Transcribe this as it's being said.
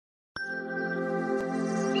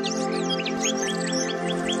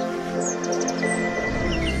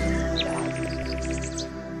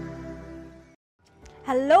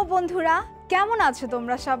বন্ধুরা, কেমন আছো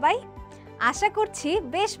তোমরা সবাই? আশা করছি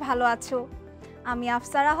বেশ ভালো আছো। আমি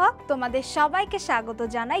আফসারা হক তোমাদের সবাইকে স্বাগত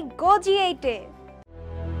জানাই GoGEE8 এ।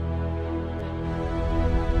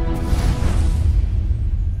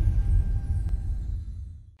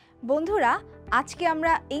 বন্ধুরা, আজকে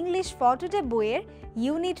আমরা ইংলিশ ফর টুডে বইয়ের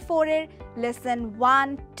ইউনিট 4 এর লেসন 1,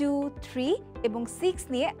 2, 3 এবং 6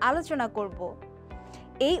 নিয়ে আলোচনা করব।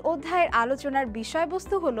 এই অধ্যায়ের আলোচনার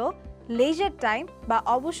বিষয়বস্তু হলো লেজার টাইম বা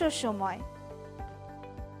অবসর সময়।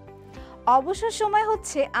 অবসর সময়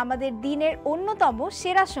হচ্ছে আমাদের দিনের অন্যতম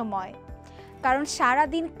সেরা সময়, কারণ সারা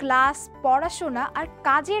দিন ক্লাস, পড়াশোনা আর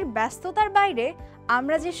কাজের ব্যস্ততার বাইরে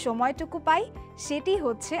আমরা যে সময়টুকু পাই সেটি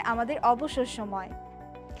হচ্ছে আমাদের অবসর সময়।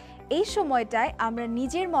 এই সময়টায় আমরা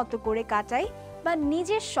নিজের মতো করে কাটাই বা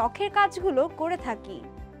নিজের শখের কাজগুলো করে থাকি।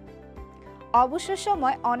 অবসর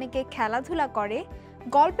সময় অনেকে খেলাধুলা করে,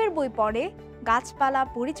 গল্পের বই পড়ে, গাছপালা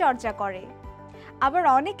পরিচর্যা করে, আবার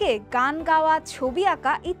অনেকে গান গাওয়া, ছবি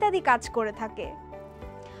আঁকা ইত্যাদি কাজ করে থাকে।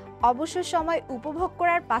 অবসর সময় উপভোগ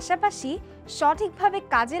করার পাশাপাশি সঠিকভাবে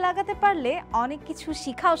কাজে লাগাতে পারলে অনেক কিছু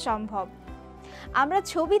শেখাও সম্ভব। আমরা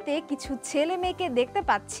ছবিতে কিছু ছেলে মেয়েকে দেখতে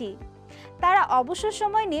পাচ্ছি, তারা অবসর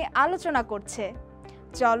সময় নিয়ে আলোচনা করছে।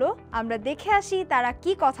 চলো আমরা দেখে আসি তারা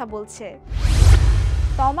কি কথা বলছে।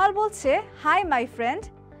 তমাল বলছে, hi my friend,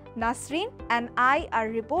 Nasreen and I are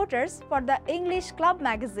reporters for the English Club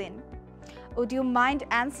magazine. Would you mind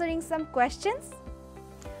answering some questions?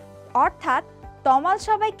 অর্থাৎ তমাল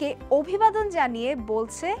সবাইকে অভিবাদন জানিয়ে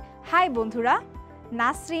বলছে, হাই বন্ধুরা,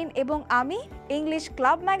 নাসরিন এবং আমি ইংলিশ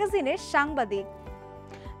ক্লাব ম্যাগাজিনের সাংবাদিক।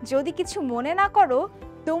 যদি কিছু মনে না করো,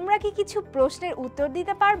 তোমরা কি কিছু প্রশ্নের উত্তর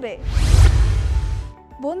দিতে পারবে?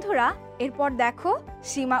 বন্ধুরা, এরপর দেখো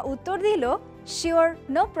সীমা উত্তর দিল, sure,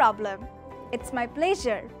 no problem, it's my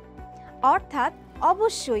pleasure. অর্থাৎ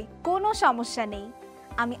অবশ্যই, কোনো সমস্যা নেই,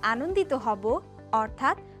 আমি আনন্দিত হব।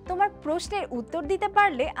 অর্থাৎ তোমার প্রশ্নের উত্তর দিতে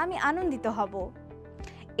পারলে আমি আনন্দিত হব।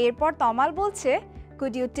 এরপর তমাল বলছে,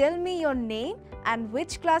 could you tell me your name and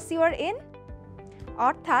which class you R in?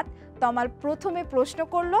 অর্থাৎ তমাল প্রথমে প্রশ্ন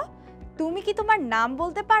করলো, তুমি কি তোমার নাম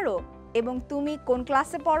বলতে পারো এবং তুমি কোন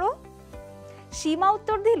ক্লাসে পড়ো? সীমা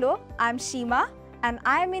উত্তর দিল, I am Seema and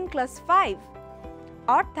I am in class 5।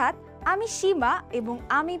 অর্থাৎ আমি সীমা এবং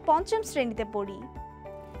আমি 5ম শ্রেণীতে পড়ি।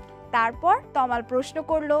 তারপর তমাল প্রশ্ন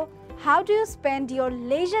করলো, how do you spend your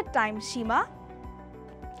leisure time সীমা?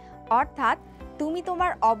 অর্থাৎ তুমি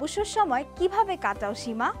তোমার অবসর সময় কিভাবে কাটাও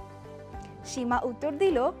সীমা? সীমা উত্তর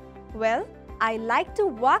দিল, well, I like to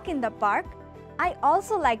walk in the park, I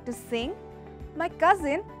also like to sing. My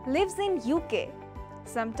cousin lives in UK.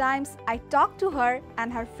 Sometimes I talk to her and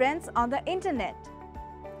her friends on the internet.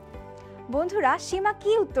 বন্ধুরা, সীমা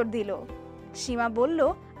কি উত্তর দিল? সীমা বলল,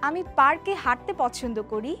 আমি পার্কে হাঁটতে পছন্দ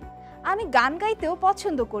করি, আমি গান গাইতেও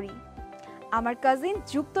পছন্দ করি, আমার কাজিন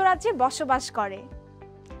যুক্তরাজ্যে বসবাস করে।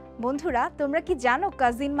 বন্ধুরা, তোমরা কি জানো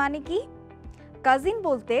কাজিন মানে কি? কাজিন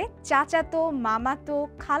বলতে চাচাতো, মামাতো,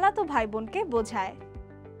 খালাতো ভাই বোনকে বোঝায়।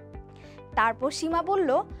 তারপর সীমা বলল,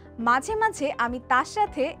 মাঝে মাঝে আমি তার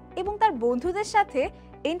সাথে এবং তার বন্ধুদের সাথে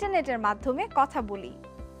ইন্টারনেটের মাধ্যমে কথা বলি।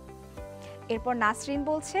 এরপর নাসরিন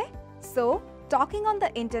বলছে, so talking on the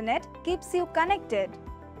internet keeps you connected.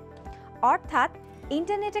 অর্থাৎ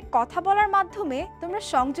ইন্টারনেটে কথা বলার মাধ্যমে তোমরা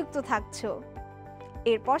সংযুক্ত থাকছো।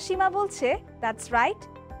 এরপর সীমা বলছে, দ্যাটস রাইট।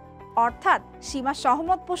 অর্থাৎ সীমা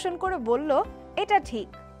সহমত পোষণ করে বলল, এটা ঠিক।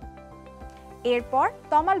 এরপর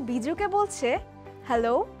তমাল বিজুকে বলছে,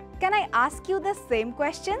 hello, Can I ask you the same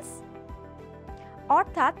questions?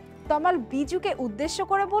 অর্থাৎ তমাল বিজুকে উদ্দেশ্য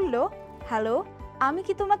করে বলল, হ্যালো, আমি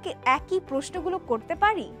কি তোমাকে একই প্রশ্নগুলো করতে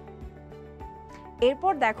পারি?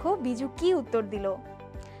 এরপর দেখো বিজু কি উত্তর দিল।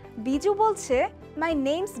 বিজু বলছে, my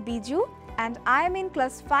name's Biju and I am in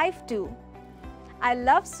class 5 too. I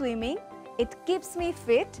love swimming, it keeps me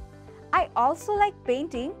fit. I also like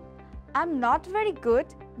painting. I'm not very good,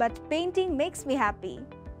 but painting makes me happy.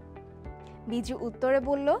 Biju উত্তরে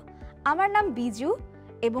বলল, আমার নাম বিজু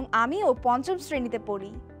এবং আমিও 5ম শ্রেণীতে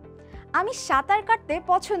পড়ি। আমি সাঁতার কাটতে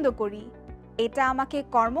পছন্দ করি, এটা আমাকে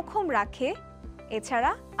কর্মক্ষম রাখে।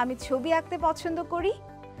 এছাড়া আমি ছবি আঁকতে পছন্দ করি।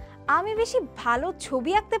 আমি বেশি ভালো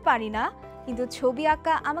ছবি আঁকতে পারি না, কিন্তু ছবি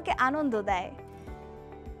আঁকা আমাকে আনন্দ দেয়।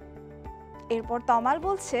 এরপর তমাল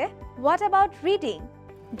বলছে, what about reading?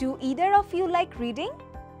 Do either of you like reading?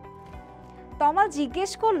 তমাল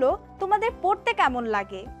জিজ্ঞেস করলো, তোমাদের পড়তে কেমন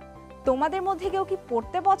লাগে? তোমাদের মধ্যে কেউ কি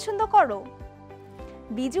পড়তে পছন্দ করো?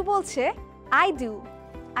 বিজু বলছে, I do.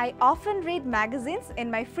 I often read magazines in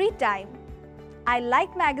my free time. I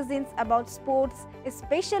like magazines about sports,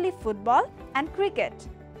 especially football and cricket.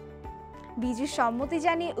 Biju সম্মতি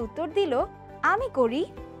জানিয়ে উত্তর দিল, আমি করি।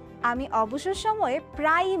 আমি অবসর সময়ে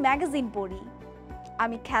প্রায়ই ম্যাগাজিন পড়ি।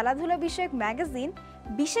 আমি খেলাধুলা বিষয়ক ম্যাগাজিন,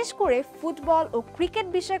 বিশেষ করে ফুটবল ও ক্রিকেট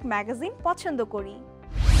বিষয়ক ম্যাগাজিন পছন্দ করি।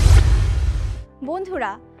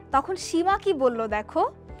 বন্ধুরা, তখন সীমা কি বলল দেখো।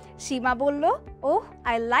 সীমা বলল, ওহ,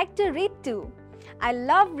 I like to read to. I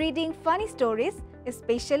love reading funny stories,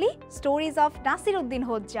 specially stories of Nasiruddin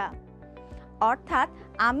Hodja. অর্থাৎ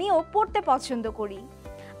আমিও পড়তে পছন্দ করি।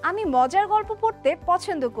 আমি মজার গল্প পড়তে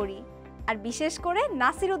পছন্দ করি, আর বিশেষ করে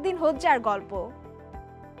নাসিরউদ্দিন হোজ্জার গল্প।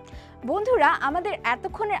 বন্ধুরা, আমাদের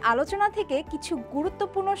এতক্ষণের আলোচনা থেকে কিছু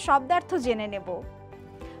গুরুত্বপূর্ণ শব্দার্থ জেনে নেব।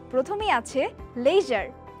 প্রথমেই আছে লেজার,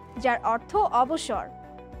 যার অর্থ অবসর।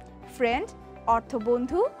 ফ্রেন্ড অর্থ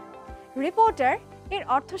বন্ধু। রিপোর্টার এর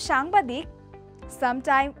অর্থ সাংবাদিক।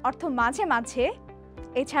 সামটাইম অর্থ মাঝে মাঝে।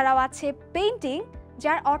 এছাড়াও আছে পেইন্টিং,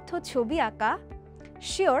 যার অর্থ ছবি আঁকা।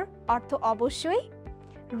 শিওর অর্থ অবশ্যই।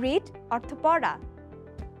 রিড অর্থ পড়া।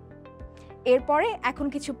 এরপরে এখন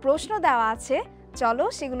কিছু প্রশ্ন দেওয়া আছে, চলো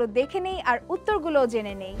সেগুলো দেখে নেই আর উত্তরগুলোও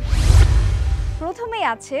জেনে নেই। প্রথমেই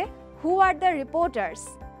আছে হু আর দ্য রিপোর্টার্স,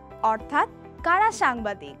 অর্থাৎ কারা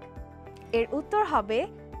সাংবাদিক। এর উত্তর হবে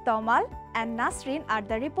তমাল and Nasrin are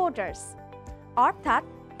the reporters, অর্থাৎ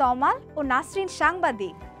তমাল ও নাসরিন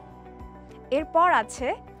সাংবাদিক। এরপর আছে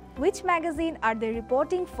which magazine are the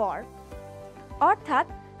reporting for, অর্থাৎ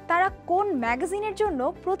তারা কোন ম্যাগাজিনের জন্য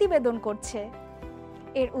প্রতিবেদন করছে।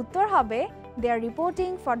 এর উত্তর হবে দে আর reporting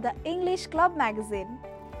for the English club magazine,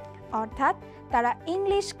 অর্থাৎ তারা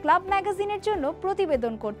ইংলিশ ক্লাব ম্যাগাজিনের জন্য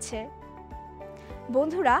প্রতিবেদন করছে।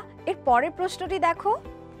 বন্ধুরা, এর পরের প্রশ্নটি দেখো,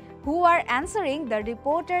 হু আর অ্যান্সারিং দ্য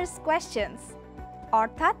রিপোর্টার্স কোয়েশ্চেনস,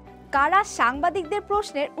 অর্থাৎ কারা সাংবাদিকদের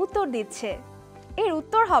প্রশ্নের উত্তর দিচ্ছে। এর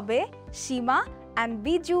উত্তর হবে সীমা and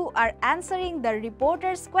Biju R answering the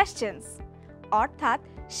reporters questions, অর্থাৎ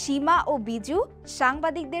সীমা ও বিজু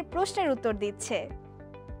সাংবাদিকদের প্রশ্নের উত্তর দিচ্ছে।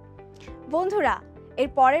 বন্ধুরা, এর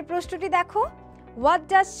পরের প্রশ্নটি দেখো, what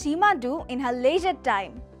does Seema do in her leisure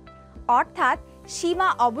time, অর্থাৎ সীমা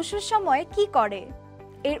অবসর সময়ে কি করে।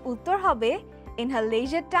 এর উত্তর হবে in her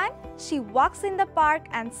leisure time she walks in the park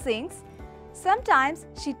and sings, sometimes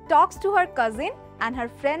she talks to her cousin and her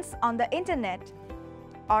friends on the internet,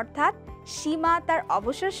 অর্থাৎ সীমা তার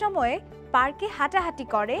অবসর সময়ে পার্কে হাঁটাহাঁটি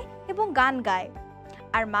করে এবং গান গায়,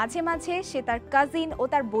 আর মাঝে মাঝে সে তার কাজিন ও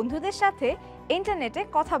তার বন্ধুদের সাথে ইন্টারনেটে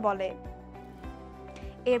কথা বলে।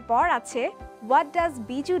 এরপর আছে what does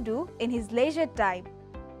Biju do in his leisure time,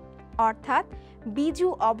 অর্থাৎ বিজু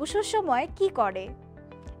অবসর সময়ে কি করে।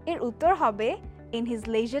 এর উত্তর হবে in his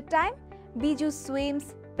leisure time Biju swims,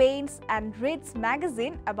 Paints and reads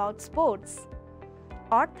magazine about sports,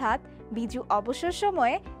 অর্থাৎ বিজু অবসর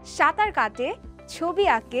সময়ে সাঁতার কাটে, ছবি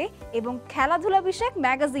আঁকে এবং খেলাধুলা বিষয়ক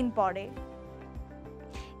ম্যাগাজিন পড়ে।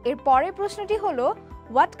 এর পরের প্রশ্নটি হলো,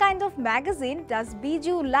 what kind of magazine does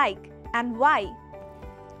Biju like and Y,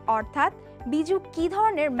 অর্থাৎ বিজু কি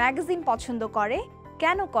ধরনের ম্যাগাজিন পছন্দ করে,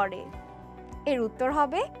 কেন করে। এর উত্তর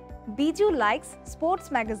হবে Biju likes sports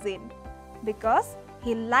magazine because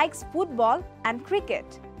he likes football and cricket,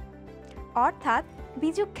 অর্থাৎ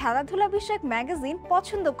বিজু খেলাধুলা বিষয়ক ম্যাগাজিন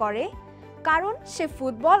পছন্দ করে কারণ সে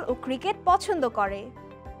ফুটবল ও ক্রিকেট পছন্দ করে।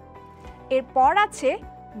 এরপর আছে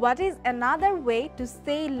what is another way to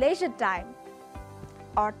say leisure time,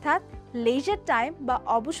 অর্থাৎ লেজার টাইম বা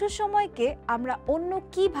অবসর সময়কে আমরা অন্য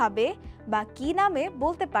কিভাবে বা কি নামে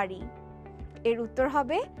বলতে পারি। এর উত্তর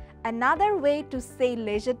হবে another way to say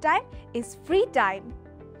leisure time is free time,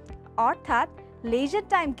 অর্থাৎ লেজার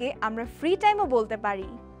টাইমকে আমরা ফ্রি টাইমও বলতে পারি।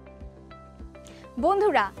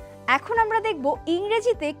 বন্ধুরা, এখন আমরা দেখব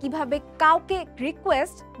ইংরেজিতে কিভাবে কাউকে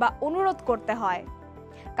রিকোয়েস্ট বা অনুরোধ করতে হয়।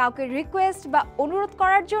 কাউকে রিকোয়েস্ট বা অনুরোধ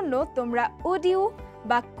করার জন্য তোমরা উড ইউ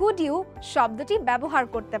বা কুড ইউ শব্দটি ব্যবহার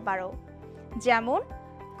করতে পারো। যেমন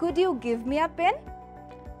could you give me a pen,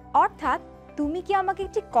 অর্থাৎ তুমি কি আমাকে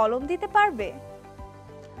একটি কলম দিতে পারবে।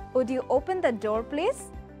 Would you open the door please,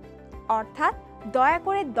 অর্থাৎ দয়া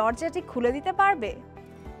করে দরজাটি খুলে দিতে পারবে।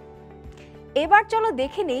 এবার চলো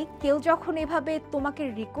দেখে নেই কেউ যখন এভাবে তোমাকে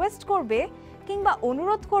রিকোয়েস্ট করবে কিংবা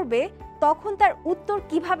অনুরোধ করবে তখন তার উত্তর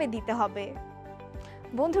কিভাবে দিতে হবে।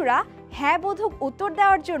 বন্ধুরা, হ্যাঁ বোধক উত্তর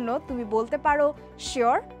দেওয়ার জন্য তুমি বলতে পারো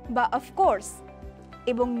শিওর বা অফকোর্স,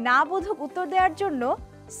 এবং না বোধক উত্তর দেওয়ার জন্য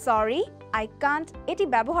সরি, আই কান্ট এটি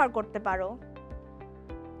ব্যবহার করতে পারো।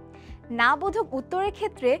 না বোধক উত্তরের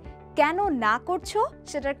ক্ষেত্রে কেন না করছো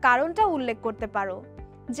সেটার কারণটা উল্লেখ করতে পারো।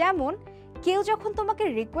 যেমন কেউ যখন তোমাকে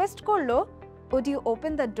রিকোয়েস্ট করলো would you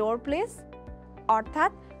open the door please,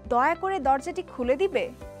 অর্থাৎ দয়া করে দরজাটি খুলে দিবে,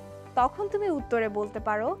 তখন তুমি উত্তরে বলতে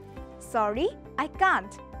পারো sorry, I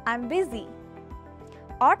can't, I am busy,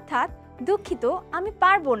 অর্থাৎ দুঃখিত আমি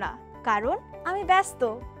পারবো না কারণ আমি ব্যস্ত।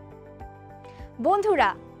 বন্ধুরা,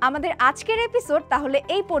 আমাদের আজকের এপিসোড তাহলে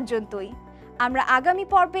এই পর্যন্তই। আমরা আগামী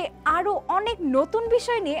পর্বে আরও অনেক নতুন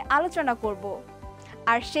বিষয় নিয়ে আলোচনা করব।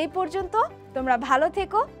 আর সেই পর্যন্ত তোমরা ভালো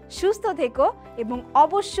থেকো, সুস্থ থেকো এবং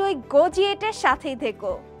অবশ্যই GoGEE8 এর সাথেই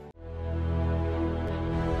থেকো।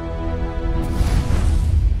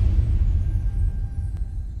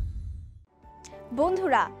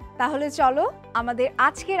 বন্ধুরা, তাহলে চলো আমাদের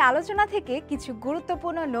আজকের আলোচনা থেকে কিছু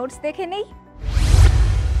গুরুত্বপূর্ণ নোটস দেখে নেই।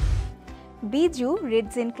 বিজু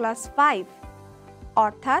রিডস ইন ক্লাস 5,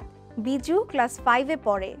 অর্থাৎ বিজু ক্লাস 5-এ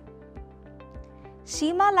পড়ে।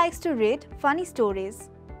 সীমা likes to read funny stories,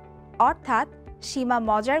 অর্থাৎ সীমা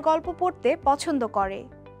মজার গল্প পড়তে পছন্দ করে।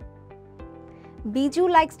 Biju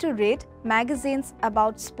likes to read magazines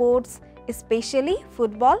about sports, specially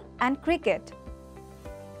football and cricket,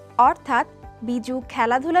 অর্থাৎ বিজু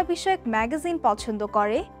খেলাধুলা বিষয়ক ম্যাগাজিন পছন্দ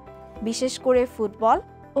করে, বিশেষ করে ফুটবল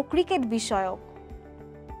ও ক্রিকেট বিষয়ক।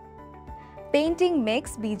 পেইন্টিং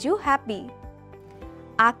মেক্স বিজু হ্যাপি,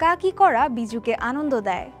 আঁকাআঁকি করা বিজুকে আনন্দ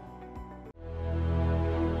দেয়।